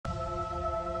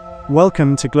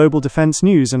Welcome to Global Defense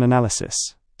News and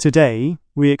Analysis. Today,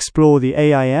 we explore the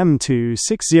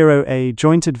AIM-260A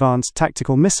Joint Advanced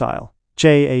Tactical Missile,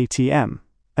 JATM,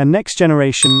 a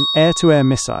next-generation air-to-air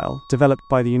missile developed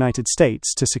by the United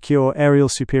States to secure aerial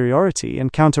superiority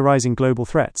and counter rising global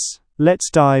threats. Let's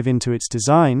dive into its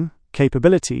design,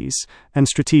 capabilities, and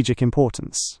strategic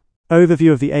importance.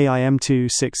 Overview of the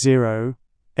AIM-260A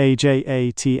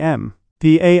JATM.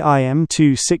 The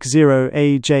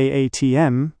AIM-260A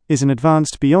JATM is an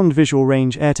advanced beyond visual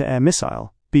range air-to-air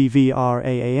missile,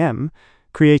 BVRAAM,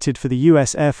 created for the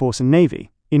U.S. Air Force and Navy.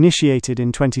 Initiated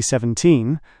in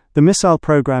 2017, the missile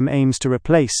program aims to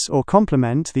replace or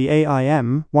complement the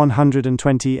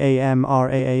AIM-120A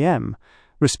MRAAM,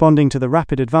 responding to the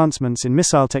rapid advancements in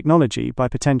missile technology by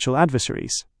potential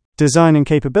adversaries. Design and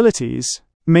capabilities.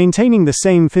 Maintaining the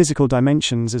same physical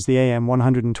dimensions as the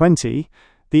AIM-120,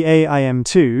 the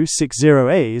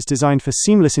AIM-260A is designed for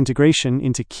seamless integration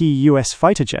into key U.S.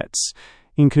 fighter jets,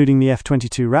 including the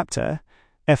F-22 Raptor,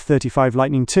 F-35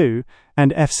 Lightning II,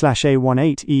 and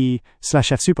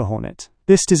F/A-18E/F Super Hornet.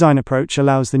 This design approach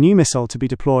allows the new missile to be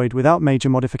deployed without major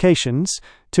modifications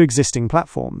to existing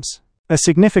platforms. A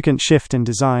significant shift in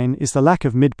design is the lack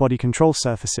of mid-body control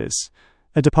surfaces,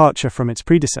 a departure from its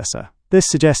predecessor. This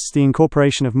suggests the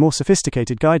incorporation of more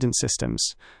sophisticated guidance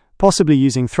systems, possibly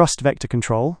using thrust vector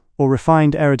control or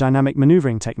refined aerodynamic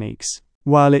maneuvering techniques.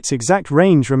 While its exact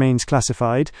range remains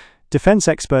classified, defense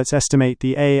experts estimate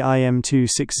the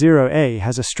AIM-260A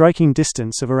has a striking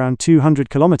distance of around 200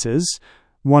 kilometers,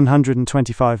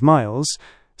 125 miles,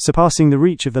 surpassing the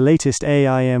reach of the latest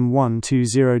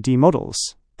AIM-120D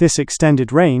models. This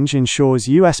extended range ensures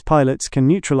U.S. pilots can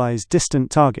neutralize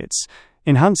distant targets,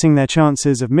 enhancing their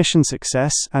chances of mission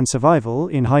success and survival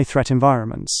in high-threat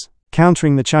environments.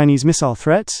 Countering the Chinese missile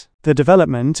threat, the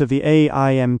development of the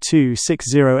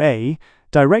AIM-260A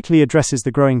directly addresses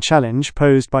the growing challenge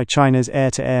posed by China's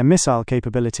air-to-air missile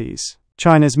capabilities.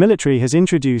 China's military has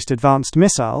introduced advanced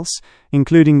missiles,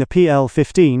 including the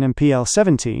PL-15 and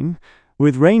PL-17,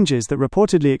 with ranges that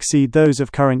reportedly exceed those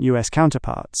of current U.S.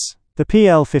 counterparts. The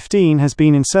PL-15 has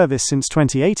been in service since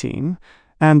 2018,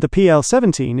 and the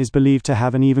PL-17 is believed to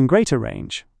have an even greater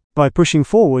range. By pushing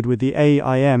forward with the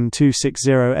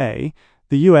AIM-260A,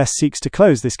 the U.S. seeks to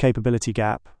close this capability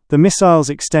gap. The missile's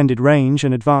extended range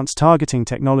and advanced targeting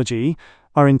technology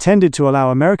are intended to allow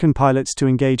American pilots to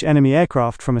engage enemy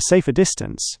aircraft from a safer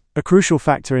distance, a crucial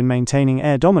factor in maintaining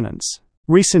air dominance.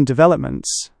 Recent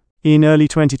developments. In early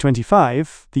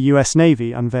 2025, the U.S.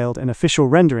 Navy unveiled an official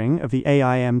rendering of the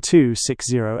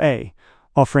AIM-260A,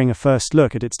 offering a first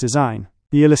look at its design.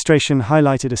 The illustration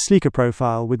highlighted a sleeker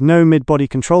profile with no mid-body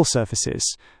control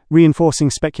surfaces, reinforcing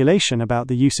speculation about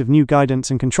the use of new guidance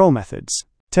and control methods.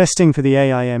 Testing for the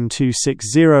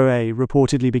AIM-260A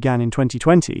reportedly began in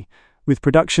 2020, with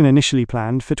production initially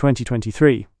planned for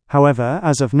 2023. However,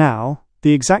 as of now,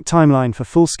 the exact timeline for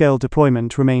full-scale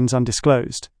deployment remains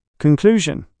undisclosed.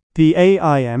 Conclusion. The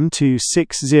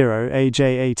AIM-260A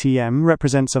JATM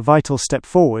represents a vital step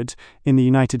forward in the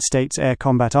United States air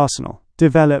combat arsenal.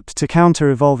 Developed to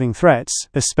counter evolving threats,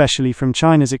 especially from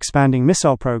China's expanding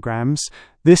missile programs,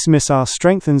 this missile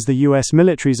strengthens the U.S.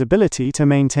 military's ability to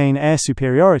maintain air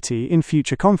superiority in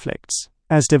future conflicts.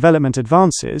 As development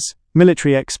advances,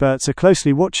 military experts are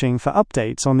closely watching for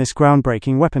updates on this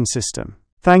groundbreaking weapon system.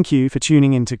 Thank you for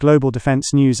tuning into Global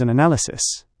Defense News and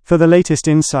Analysis. For the latest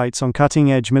insights on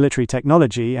cutting-edge military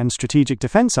technology and strategic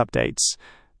defense updates,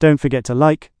 don't forget to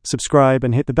like, subscribe,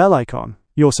 and hit the bell icon.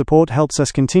 Your support helps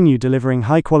us continue delivering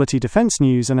high-quality defense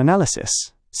news and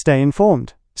analysis. Stay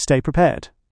informed, stay prepared.